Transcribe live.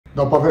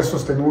Dopo aver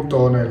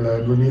sostenuto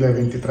nel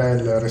 2023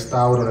 il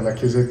restauro della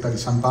chiesetta di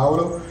San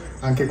Paolo,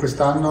 anche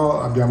quest'anno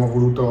abbiamo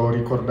voluto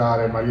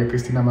ricordare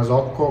Mariacristina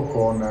Masocco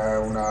con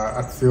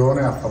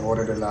un'azione a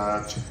favore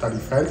della città di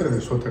Feltre e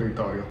del suo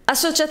territorio.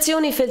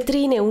 Associazioni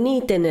feltrine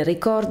unite nel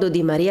ricordo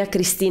di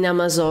Mariacristina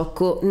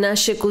Masocco.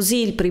 Nasce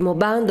così il primo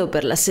bando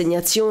per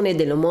l'assegnazione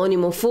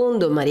dell'omonimo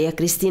fondo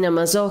Mariacristina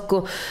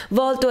Masocco,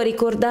 volto a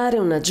ricordare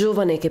una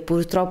giovane che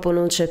purtroppo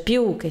non c'è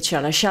più, che ci ha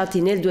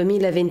lasciati nel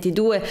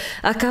 2022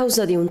 a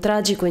causa di un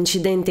tragico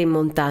incidente in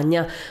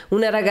montagna.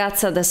 Una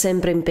ragazza da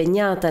sempre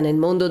impegnata nel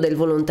mondo del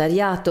volontariato,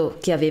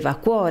 che aveva a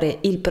cuore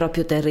il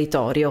proprio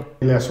territorio.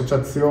 Le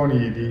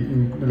associazioni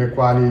nelle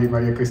quali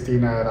Maria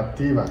Cristina era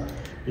attiva,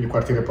 il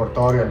quartiere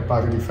Portoria, il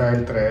Padre di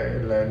Feltre,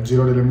 il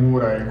Giro delle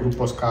Mura e il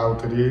gruppo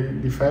scout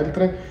di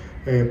Feltre,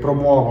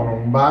 promuovono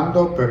un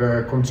bando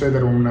per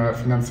concedere un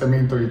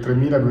finanziamento di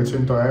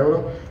 3.200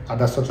 euro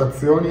ad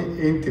associazioni,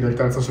 enti del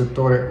terzo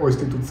settore o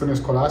istituzioni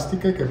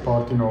scolastiche che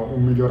portino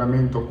un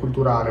miglioramento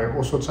culturale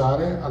o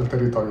sociale al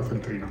territorio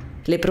feltrino.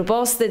 Le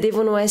proposte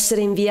devono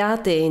essere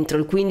inviate entro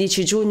il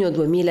 15 giugno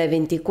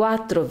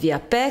 2024 via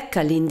PEC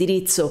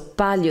all'indirizzo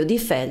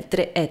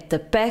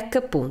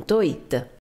pagliodifeltre@pec.it.